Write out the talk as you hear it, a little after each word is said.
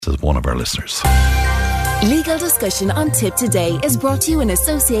of one of our listeners. Legal discussion on Tip Today is brought to you in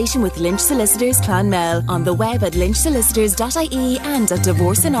association with Lynch Solicitors Clonmel, on the web at lynchsolicitors.ie and at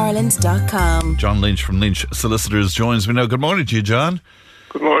divorceineireland.com. John Lynch from Lynch Solicitors joins me now. Good morning to you, John.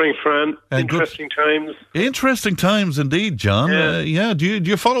 Good morning, Fran. Interesting times. Interesting times indeed, John. Do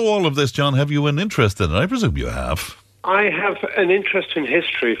you follow all of this, John? Have you an interest in it? I presume you have. I have an interest in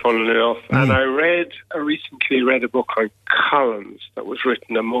history, funnily enough, and I recently read a book on Collins that was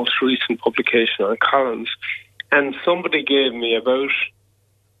written, a most recent publication on Collins, and somebody gave me about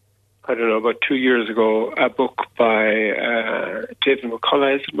 2 years ago, a book by David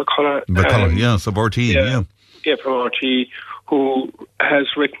McCullough. Is it McCullough? Yes, of RT, yeah. Yeah, from RT, who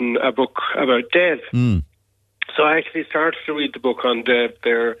has written a book about Dev. So I actually started to read the book on Dev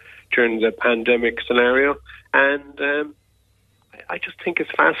there during the pandemic scenario. And I just think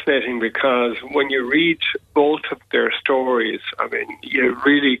it's fascinating because when you read both of their stories, I mean, you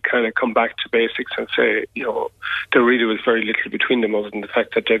really kind of come back to basics and say, there really was very little between them other than the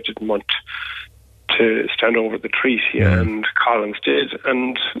fact that Dev didn't want to stand over the treaty and Collins did.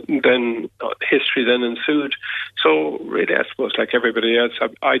 And then history then ensued. So really, I suppose, like everybody else,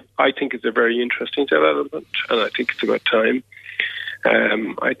 I think it's a very interesting development, and I think it's about time.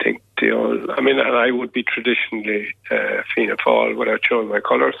 I think and I would be traditionally Fianna Fáil without showing my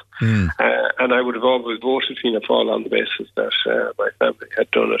colours, and I would have always voted Fianna Fáil on the basis that my family had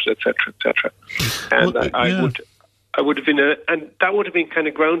done it, etc., etc. And I would have been, and that would have been kind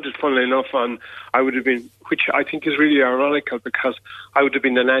of grounded, funnily enough, on I would have been, which I think is really ironical, because I would have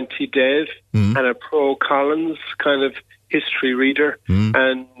been an anti-Dev and a pro-Collins kind of history reader,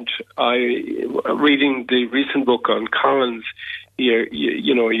 and reading the recent book on Collins,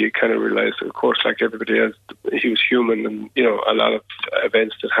 you kind of realise, of course, like everybody else, he was human, and a lot of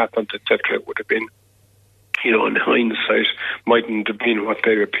events that happened, etc., would have been, in hindsight, mightn't have been what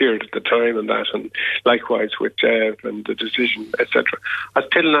they appeared at the time, and that, and likewise with Dev and the decision, etc. I'm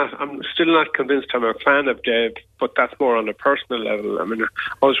still not convinced I'm a fan of Dev, but that's more on a personal level. I mean, I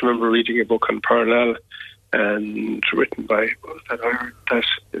always remember reading a book on Parnell, and written by that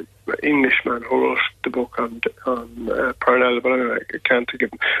Englishman who wrote the book on Parnell, but I can't think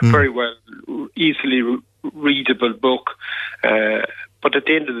of him. Very well, easily readable book. But at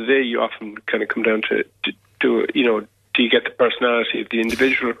the end of the day, you often kind of come down to do you get the personality of the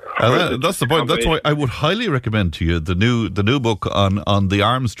individual? That's the point. That's why I would highly recommend to you the new book on the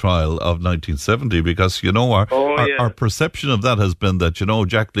arms trial of 1970, because our perception of that has been that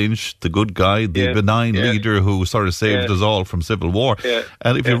Jack Lynch, the good guy, the benign leader who sort of saved us all from civil war.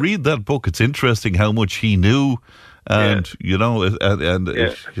 And if you read that book, it's interesting how much he knew. And how much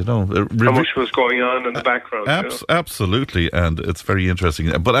was going on in the background. Absolutely, and it's very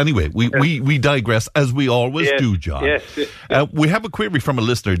interesting. But anyway, we digress, as we always do, John. Yes. We have a query from a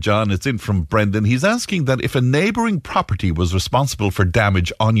listener, John. It's in from Brendan. He's asking that if a neighbouring property was responsible for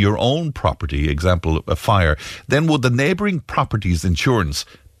damage on your own property, example, a fire, then would the neighbouring property's insurance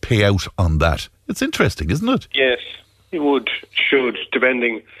pay out on that? It's interesting, isn't it? Yes, it should,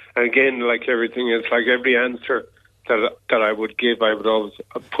 depending. And again, like everything, it's like every answer that I would give, I would always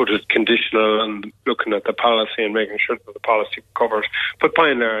put it conditional and looking at the policy and making sure that the policy covers. But by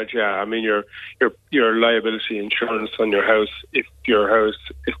and large, I mean your liability insurance on your house, if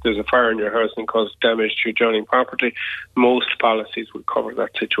there's a fire in your house and causes damage to your adjoining property, most policies would cover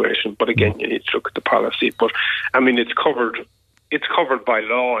that situation. But again, you need to look at the policy. But I mean, it's covered by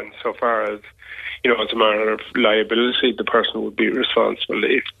law insofar as, as a matter of liability, the person would be responsible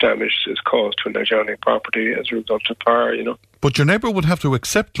if damage is caused to an adjoining property as a result of fire, But your neighbour would have to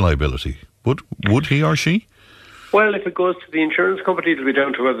accept liability, would he or she? Well, if it goes to the insurance company, it'll be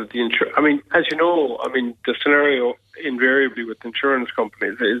down to whether as you know, the scenario invariably with insurance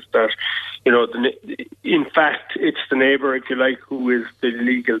companies is that, in fact, it's the neighbour, if you like, who is the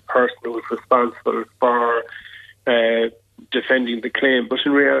legal person who is responsible for defending the claim, but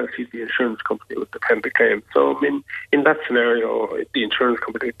in reality the insurance company would defend the claim. So in that scenario, the insurance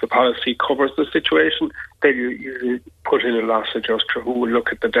company, if the policy covers the situation, they usually put in a loss adjuster who will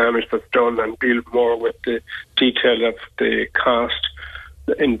look at the damage that's done and deal more with the detail of the cost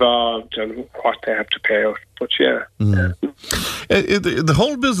involved and what they have to pay out. But the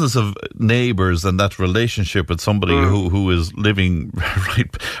whole business of neighbours and that relationship with somebody who is living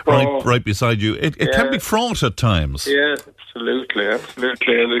right beside you, it can be fraught at times. Yeah, absolutely,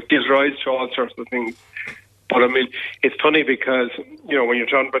 and it gives rise to all sorts of things. But it's funny because when you're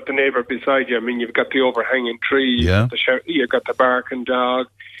talking about the neighbour beside you, you've got the overhanging tree, you've got the barking dog,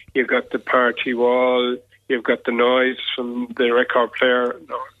 you've got the party wall, you've got the noise from the record player.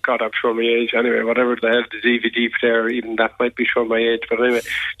 God, I'm showing my age anyway, whatever the hell the DVD player, even that might be showing my age, but anyway,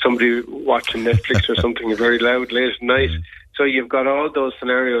 somebody watching Netflix or something very loud late at night. So you've got all those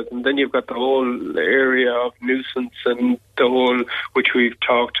scenarios, and then you've got the whole area of nuisance and the whole, which we've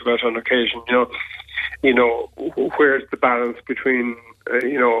talked about on occasion, where's the balance between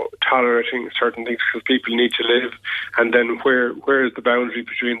tolerating certain things because people need to live, and then where is the boundary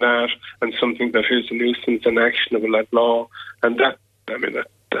between that and something that is a nuisance and actionable at law. And that's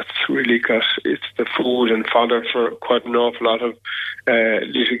really it's the food and fodder for quite an awful lot of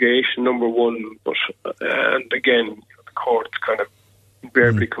litigation, number one. But and again, the courts kind of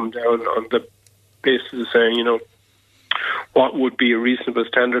invariably come down on the basis of saying, what would be a reasonable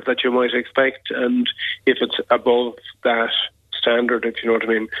standard that you might expect, and if it's above that standard, if you know what I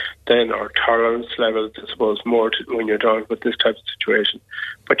mean, then our tolerance levels, I suppose, more when you're talking about this type of situation.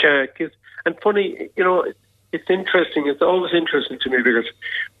 But yeah, and funny, it's interesting. It's always interesting to me because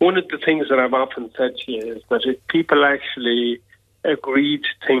one of the things that I've often said to you is that if people actually agreed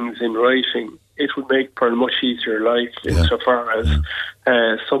things in writing, it would make for a much easier life insofar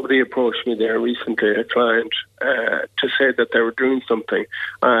as somebody approached me there recently, a client, to say that they were doing something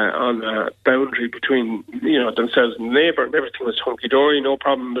on a boundary between themselves and the neighbour, and everything was hunky-dory, no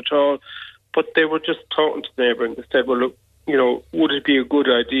problem at all. But they were just talking to the neighbour and they said, well, look, would it be a good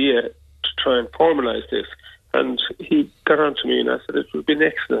idea to try and formalise this? And he got on to me and I said, it would be an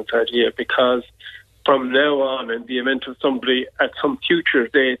excellent idea because from now on, in the event of somebody at some future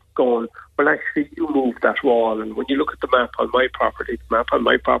date going, well, actually, you move that wall. And when you look at the map on my property,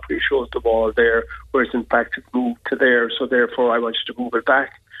 shows the wall there, whereas in fact it's moved to there. So therefore, I want you to move it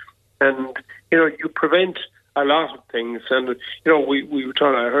back. And, you prevent a lot of things. And, we were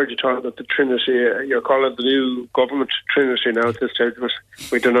talking, I heard you talking about the Trinity. You're calling the new government Trinity now at this stage, but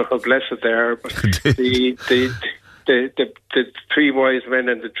we don't know how blessed they are. But the three wise men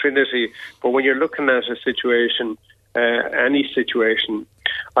and the Trinity. But when you're looking at a situation, any situation,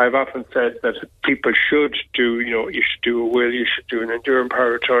 I've often said that people should do, you should do a will, you should do an enduring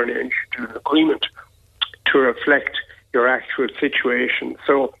power of attorney, and you should do an agreement to reflect your actual situation.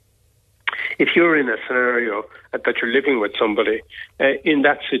 So if you're in a scenario that you're living with somebody in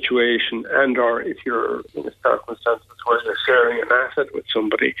that situation, and or if you're in a circumstances where you're sharing an asset with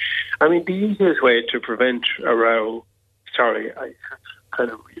somebody, the easiest way to prevent a row, I kind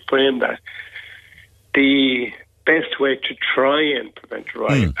of reframe that, the best way to try and prevent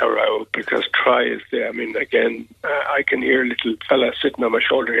a row, because try is there. Again, I can hear a little fella sitting on my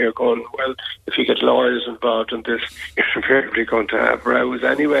shoulder here going, well, if you get lawyers involved in this, you're invariably going to have rows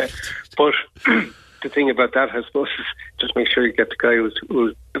anyway. But the thing about that, I suppose, is just make sure you get the guy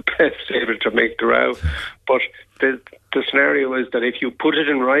who's the best able to make the row. But the scenario is that if you put it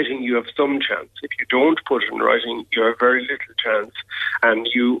in writing, you have some chance. If you don't put it in writing, you have very little chance. And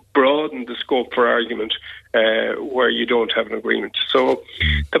you broaden the scope for argument where you don't have an agreement. So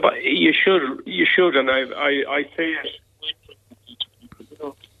you should, and I say it,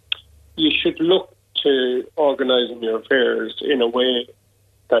 you should look to organising your affairs in a way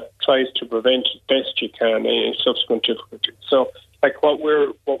that tries to prevent as best you can any subsequent difficulties. So, like what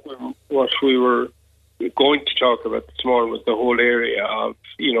we were going to talk about this morning was the whole area of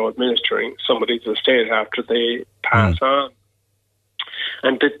administering somebody's estate after they pass on.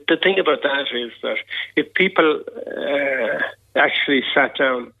 And the thing about that is that if people actually sat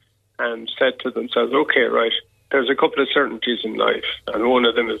down and said to themselves, okay, right, there's a couple of certainties in life, and one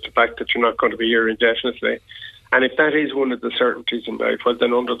of them is the fact that you're not going to be here indefinitely. And if that is one of the certainties in life, well,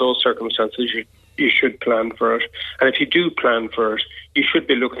 then under those circumstances, you should plan for it. And if you do plan for it, you should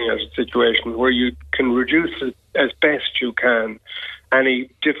be looking at a situation where you can reduce it as best you can any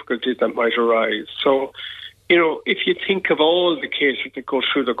difficulties that might arise. So, if you think of all the cases that go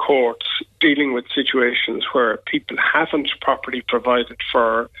through the courts dealing with situations where people haven't properly provided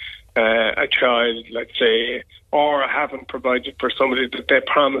for a child, let's say, or haven't provided for somebody that they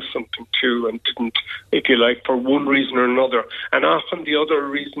promised something to and didn't, if you like, for one reason or another. And often the other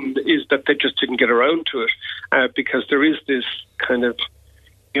reason is that they just didn't get around to it because there is this kind of,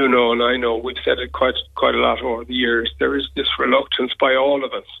 and I know we've said it quite a lot over the years, there is this reluctance by all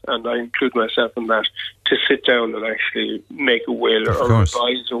of us, and I include myself in that, to sit down and actually make a will or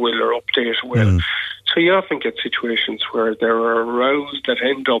revise a will or update a will. So you often get situations where there are rows that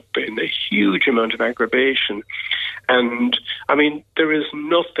end up in a huge amount of aggravation. And, there is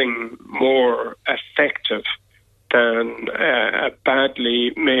nothing more effective than a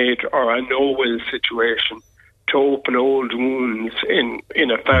badly made or a no-will situation to open old wounds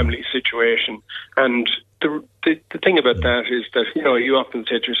in a family situation. And the thing about that is that, you often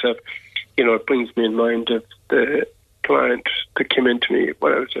say to yourself, it brings me in mind of the client that came into me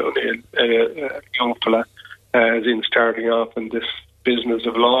when I was only a young fella, as in starting off in this business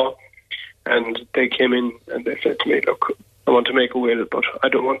of law, and they came in and they said to me, "Look, I want to make a will, but I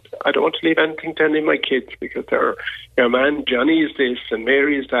don't want to leave anything to any of my kids because they're, man, Johnny is this and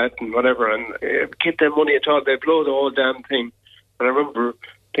Mary is that and whatever, and give them money at all, they blow the whole damn thing." And I remember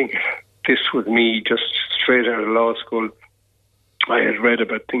thinking, this was me just straight out of law school. I had read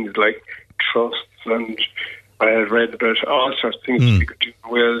about things like trusts, and I had read about all sorts of things you could do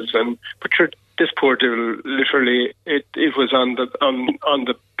in wills, but this poor devil, literally, it was on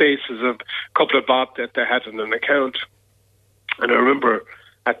the basis of a couple of bob that they had in an account. And I remember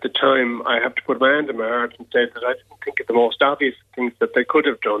at the time I have to put my hand in my heart and say that I didn't think of the most obvious things that they could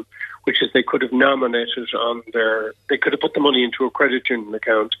have done, which is they could have nominated they could have put the money into a credit union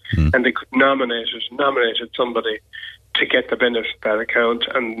account, and they could nominated somebody to get the benefit of that account,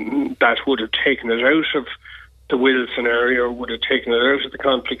 and that would have taken it out of the will scenario, would have taken it out of the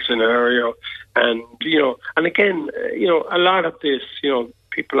conflict scenario. And, and again, a lot of this,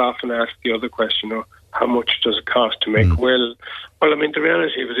 people often ask the other question, how much does it cost to make a will? Well, I mean, the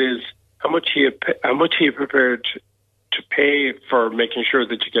reality of it is, how much are you prepared to pay for making sure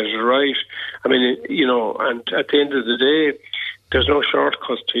that you get it right? I mean, and at the end of the day, there's no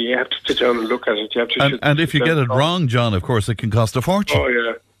shortcuts to it. You have to sit down and look at it. You have to and if you get it wrong, John, of course, it can cost a fortune. Oh,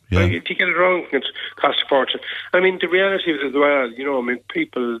 yeah. Well, if you get it wrong, it costs a fortune. I mean, the reality of it as well,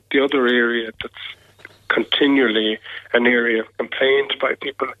 people, the other area that's continually an area of complaint by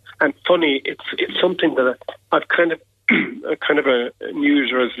people, and funny, it's something that I've kind of a New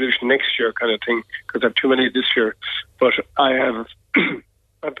Year's resolution next year kind of thing, because I have too many this year. But I have,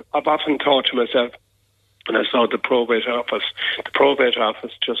 I've often thought to myself, when I saw the probate office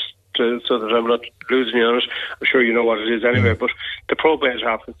just so that I'm not losing you on it. I'm sure you know what it is anyway, but the probate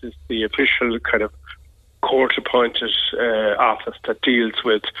office is the official kind of court-appointed office that deals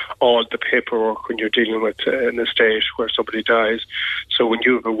with all the paperwork when you're dealing with an estate where somebody dies. So when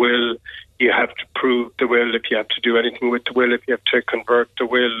you have a will, you have to prove the will, if you have to do anything with the will, if you have to convert the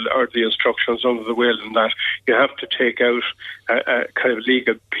will or the instructions under the will, and that you have to take out a kind of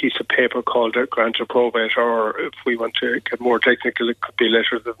legal piece of paper called a grant of probate, or if we want to get more technical, it could be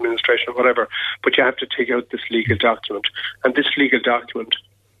letters of administration or whatever. But you have to take out this legal document, and this legal document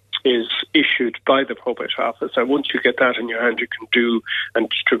is issued by the probate office, and once you get that in your hand, you can do and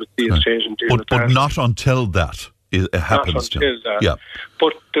distribute the estate and deal with that. But not until that it happens. Not until that. Yeah.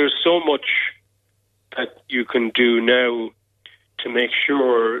 But there's so much that you can do now to make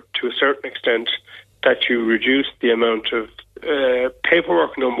sure, to a certain extent, that you reduce the amount of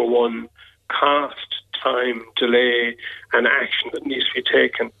paperwork, number one, cost, time, delay, and action that needs to be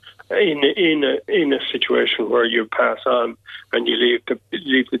taken in a situation where you pass on and you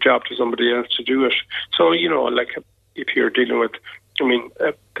leave the job to somebody else to do it. So, like if you're dealing with,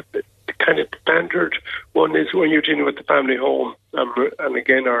 the kind of standard one is when you're dealing with the family home. And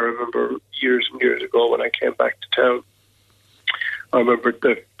again, I remember years and years ago when I came back to town, I remember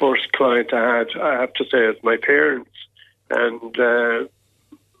the first client I had, I have to say, is my parents and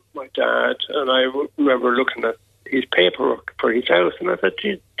my dad. And I remember looking at his paperwork for his house, and I said,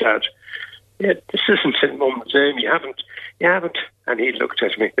 "Geez, Dad, this isn't in Mum's name. You haven't." And he looked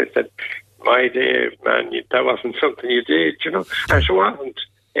at me and said, "My Dave, man, that wasn't something you did, And it wasn't.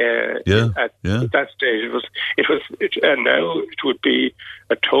 At that stage, it was, and now it would be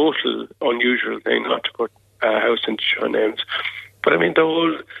a total unusual thing not to put a house into joint names. But the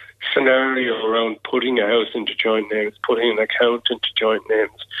whole scenario around putting a house into joint names, putting an account into joint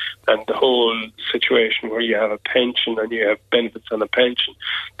names, and the whole situation where you have a pension and you have benefits on a pension,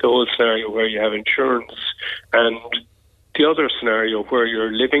 the whole scenario where you have insurance, and the other scenario where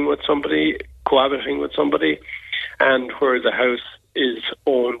you're living with somebody, cohabiting with somebody, and where the house is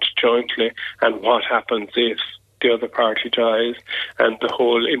owned jointly, and what happens if the other party dies, and the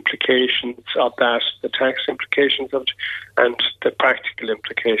whole implications of that, the tax implications of it, and the practical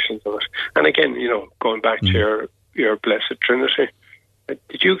implications of it. And again, going back to your Blessed Trinity.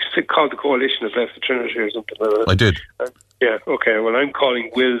 Did you call the coalition a Blessed Trinity or something like that? I did. Yeah, okay. Well, I'm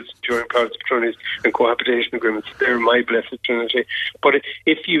calling wills, enduring powers of attorneys, and cohabitation agreements. They're my Blessed Trinity. But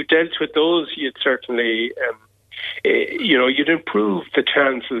if you dealt with those, you'd certainly... you'd improve the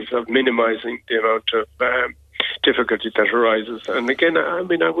chances of minimising the amount of difficulty that arises. And again, I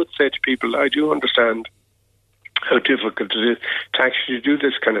would say to people, I do understand how difficult it is to actually do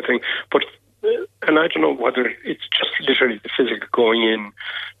this kind of thing. But, and I don't know whether it's just literally the physical going in,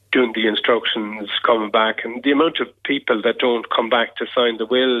 doing the instructions, coming back, and the amount of people that don't come back to sign the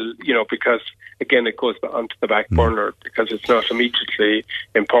will, because, again, it goes onto the back burner because it's not immediately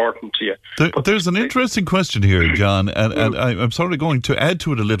important to you. There's an interesting question here, John, and I'm sort of going to add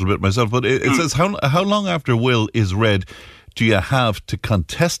to it a little bit myself, but it says, how long after will is read do you have to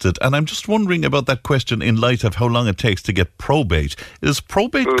contest it? And I'm just wondering about that question in light of how long it takes to get probate. Does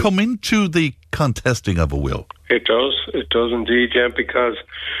probate come into the contesting of a will? It does indeed, yeah, because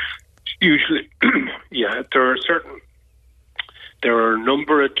usually, there are a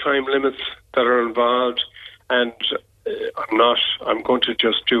number of time limits that are involved, and I'm going to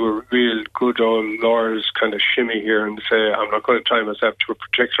just do a real good old lawyer's kind of shimmy here and say I'm not going to tie myself to a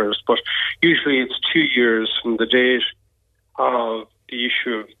particulars, but usually it's 2 years from the date of the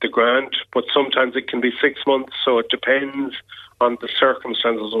issue of the grant, but sometimes it can be 6 months, so it depends on the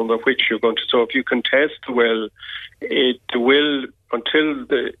circumstances under which you're going to. So if you contest the will, if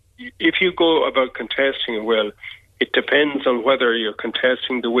you go about contesting a will, it depends on whether you're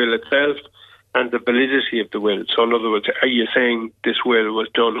contesting the will itself and the validity of the will. So in other words, are you saying this will was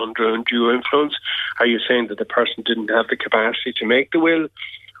done under undue influence? Are you saying that the person didn't have the capacity to make the will?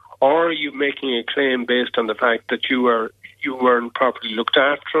 Or are you making a claim based on the fact that you weren't properly looked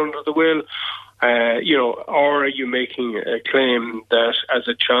after under the will? Or are you making a claim that as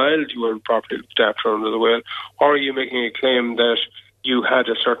a child you weren't properly looked after under the will? Or are you making a claim that you had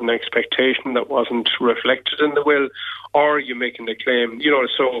a certain expectation that wasn't reflected in the will? Or are you making a claim,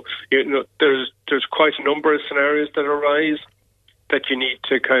 there's quite a number of scenarios that arise that you need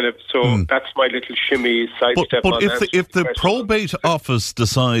to kind of, that's my little shimmy sidestep. But if the probate office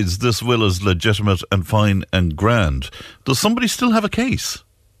decides this will is legitimate and fine and grand, does somebody still have a case?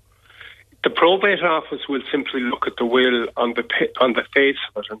 The probate office will simply look at the will on the face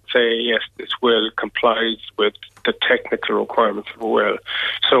of it and say, yes, this will complies with the technical requirements of a will.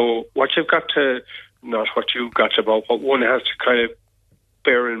 So what one has to kind of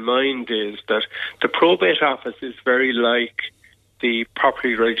bear in mind is that the probate office is very like the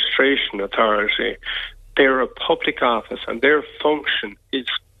Property Registration Authority. They're a public office and their function is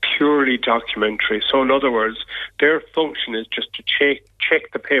purely documentary. So in other words, their function is just to check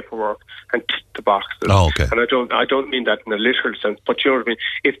the paperwork and tick the boxes. Oh, okay. And I don't mean that in a literal sense, but you know what I mean.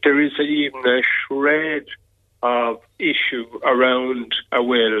 If there is even a shred of issue around a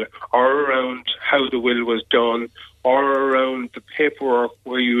will or around how the will was done or around the paperwork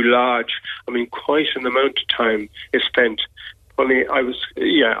where you lodge, quite an amount of time is spent. I was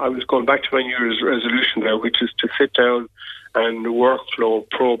going back to my New Year's resolution there, which is to sit down and workflow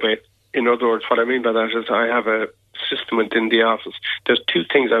probate. In other words, what I mean by that is I have a system within the office. There's two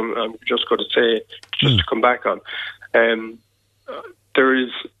things I'm just going to say, just to come back on. There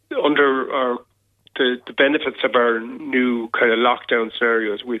is, under the benefits of our new kind of lockdown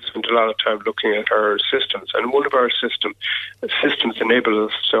scenarios, we've spent a lot of time looking at our systems, and one of our systems enable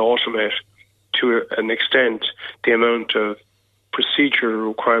us to automate to an extent the amount of procedural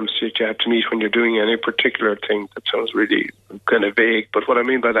requirements that you have to meet when you're doing any particular thing. That sounds really kind of vague, but what I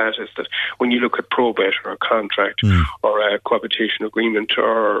mean by that is that when you look at probate or a contract or a cohabitation agreement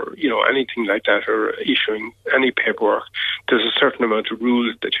or anything like that, or issuing any paperwork, there's a certain amount of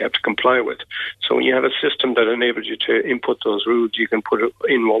rules that you have to comply with. So when you have a system that enables you to input those rules, you can put it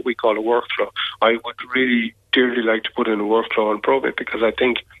in what we call a workflow. I would really dearly like to put in a workflow on probate, because I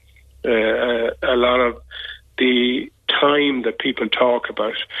think a lot of the time that people talk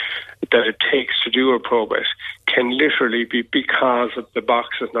about that it takes to do a probate can literally be because of the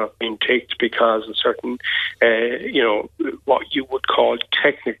boxes not being ticked, because of certain, what you would call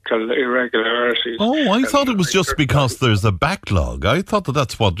technical irregularities. Oh, I thought it was just because there's a backlog. I thought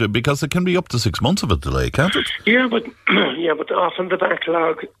that's because it can be up to 6 months of a delay, can't it? Yeah, but often the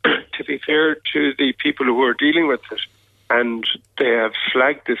backlog, to be fair to the people who are dealing with it, and they have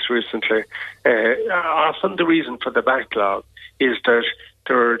flagged this recently, often the reason for the backlog is that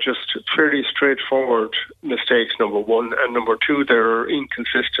there are just fairly straightforward mistakes, number one, and number two, there are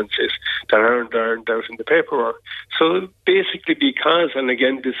inconsistencies that aren't ironed out in the paperwork. So basically because, and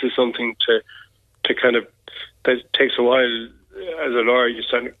again, this is something to kind of, that takes a while as a lawyer, you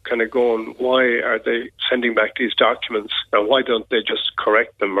kind of go on, why are they sending back these documents and why don't they just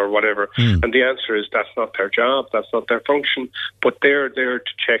correct them or whatever? And the answer is that's not their job, that's not their function, but they're there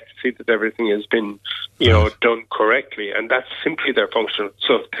to check to see that everything has been, done correctly, and that's simply their function.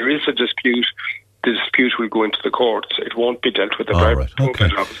 So if there is a dispute, the dispute will go into the courts. It won't be dealt with.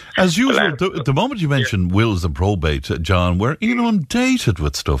 As usual, the moment you mention wills and probate, John, we're inundated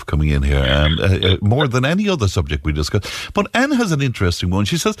with stuff coming in here, and more than any other subject we discuss. But Anne has an interesting one.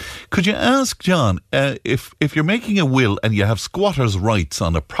 She says, could you ask John, if you're making a will and you have squatters' rights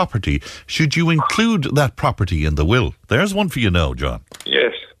on a property, should you include that property in the will? There's one for you now, John.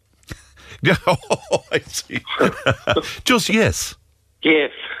 Yes. Yeah, I see. Just yes.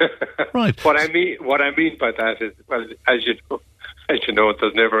 Yes. Right. What I mean by that is, well, as you know,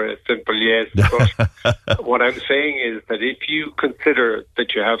 there's never a simple yes. But what I'm saying is that if you consider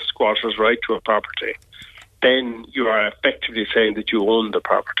that you have squatters' right to a property, then you are effectively saying that you own the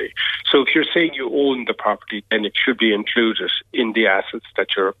property. So if you're saying you own the property, then it should be included in the assets that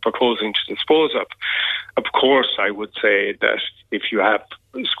you're proposing to dispose of. Of course, I would say that if you have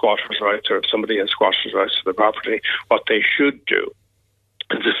squatters' rights, or if somebody has squatters' rights to the property, what they should do,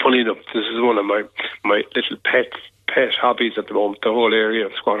 and it's funny enough, this is one of my little pet hobbies at the moment, the whole area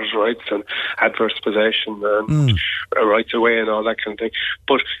of squatters' rights and adverse possession and rights away and all that kind of thing.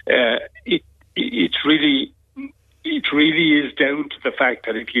 But it really is down to the fact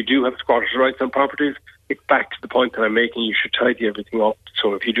that if you do have squatters' rights on properties, it's back to the point that I'm making, you should tidy everything up.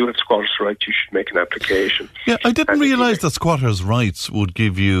 So if you do have squatters' rights, you should make an application. Yeah, I didn't realise that squatters' rights would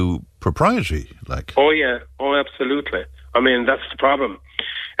give you propriety. Oh, yeah. Oh, absolutely. I mean, that's the problem.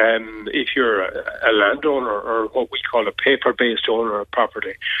 If you're a landowner, or what we call a paper-based owner of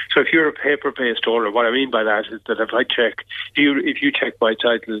property. So if you're a paper-based owner, what I mean by that is that if you check my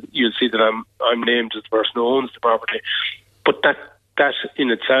title, you'll see that I'm named as the person who owns the property. But that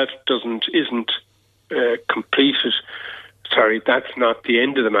in itself isn't completed. Sorry, that's not the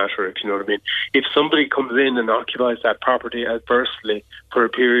end of the matter, if you know what I mean. If somebody comes in and occupies that property adversely for a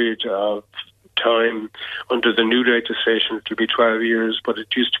period of time under the new legislation, it will be 12 years, but it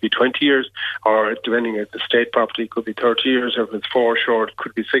used to be 20 years, or depending on the state property, it could be 30 years, or if it's foreshore, it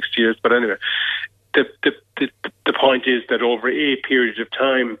could be 60 years. But anyway, the point is that over a period of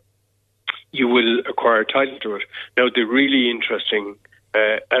time, you will acquire title to it. Now, the really interesting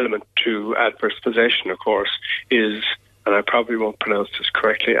element to adverse possession, of course, is, and I probably won't pronounce this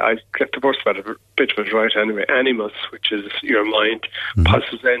correctly, I get the first bit of it right anyway, animus, which is your mind,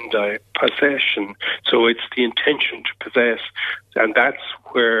 possessendi, possession. So it's the intention to possess, and that's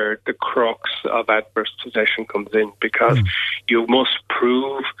where the crux of adverse possession comes in, because you must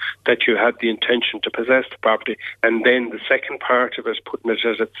prove that you had the intention to possess the property. And then the second part of it, putting it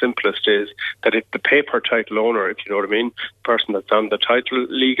at its simplest, is that if the paper title owner, if you know what I mean, the person that's on the title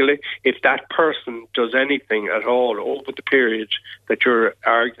legally, if that person does anything at all over the period that you're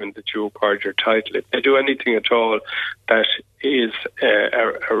arguing that you acquired your title, if they do anything at all that is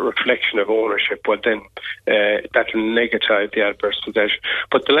a reflection of ownership, well then that will negatize the adverse possession.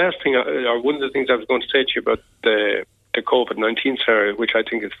 But the last thing, or one of the things I was going to say to you about the COVID-19 scenario, which I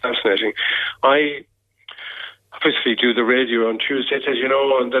think is fascinating, I obviously do the radio on Tuesdays, as you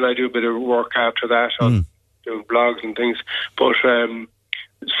know, and then I do a bit of work after that on doing blogs and things. But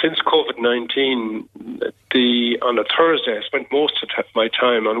since COVID-19, on a Thursday, I spent most of my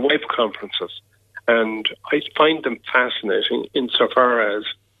time on web conferences. And I find them fascinating insofar as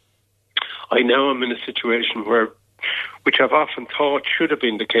I now am in a situation which I've often thought should have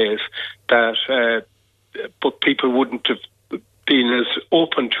been the case, that but people wouldn't have been as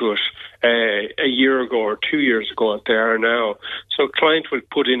open to it a year ago or 2 years ago as they are now. So a client will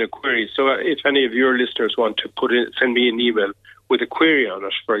put in a query. So if any of your listeners want to send me an email with a query on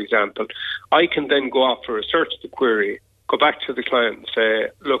it, for example, I can then go off and research the query, go back to the client and say,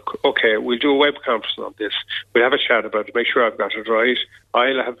 look, okay, we'll do a web conference on this. We'll have a chat about it, make sure I've got it right.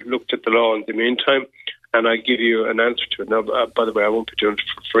 I'll have looked at the law in the meantime, and I'll give you an answer to it. Now, by the way, I won't be doing it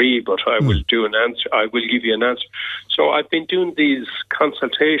for free, but I will do an answer. I will give you an answer. So I've been doing these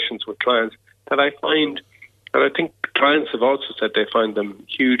consultations with clients that I find, and I think clients have also said they find them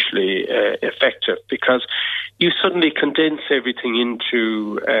hugely effective, because you suddenly condense everything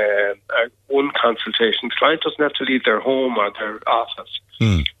into one consultation. The client doesn't have to leave their home or their office.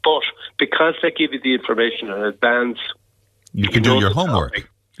 But because they give you the information in advance, you can do your homework. Topic.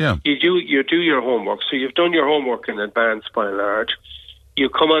 Yeah, you do your homework. So you've done your homework in advance by and large. You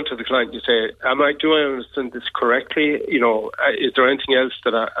come on to the client, you say, do I understand this correctly? You know, is there anything else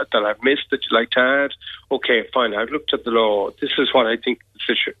that I've missed that you'd like to add? Okay, fine, I've looked at the law. This is what I think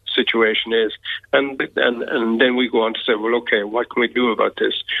the situation is. And then we go on to say, well, okay, what can we do about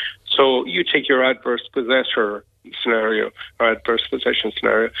this? So you take your adverse possessor scenario, or adverse possession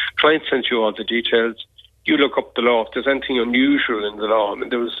scenario. Client sends you all the details. you look up the law. If there's anything unusual in the law, I mean,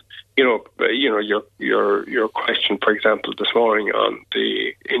 there was, your question, for example, this morning on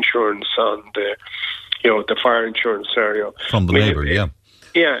the insurance on the fire insurance scenario from the neighbour, Yeah,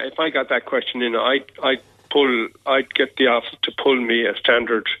 if I got that question in, I'd get the office to pull me a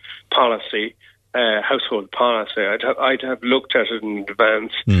standard policy, household policy. I'd have looked at it in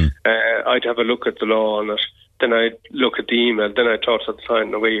advance. I'd have a look at the law on it. Then I'd look at the email. Then I'd toss it aside,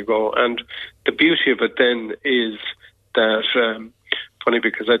 and away you go. And the beauty of it then is that, funny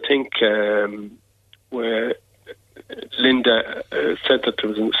because I think where Linda said that there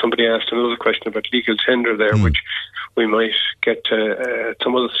was somebody asked another question about legal tender there, which we might get to at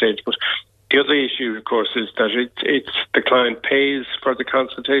some other stage. But the other issue, of course, is that it's the client pays for the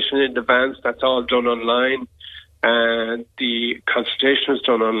consultation in advance. That's all done online. And the consultation is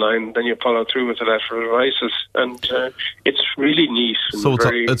done online, then you follow through with the letter of advice, and it's really neat. So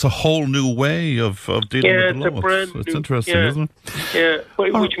it's a whole new way of dealing with the law. It's interesting, isn't it? Yeah,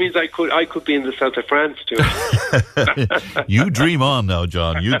 which means I could be in the south of France too. You dream on now,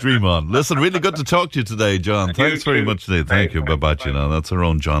 John. You dream on. Listen, really good to talk to you today, John. Thanks very much indeed. Thank you. Bye-bye. That's our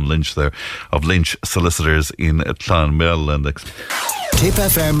own John Lynch there of Lynch Solicitors in Clonmel. And Tip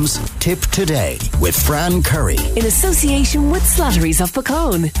FM's Tip Today with Fran Curry. In association with Slattery's of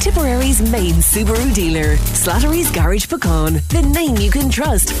Puckane, Tipperary's main Subaru dealer. Slattery's Garage Puckane, the name you can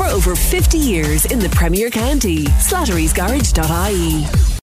trust for over 50 years in the Premier County. Slattery'sGarage.ie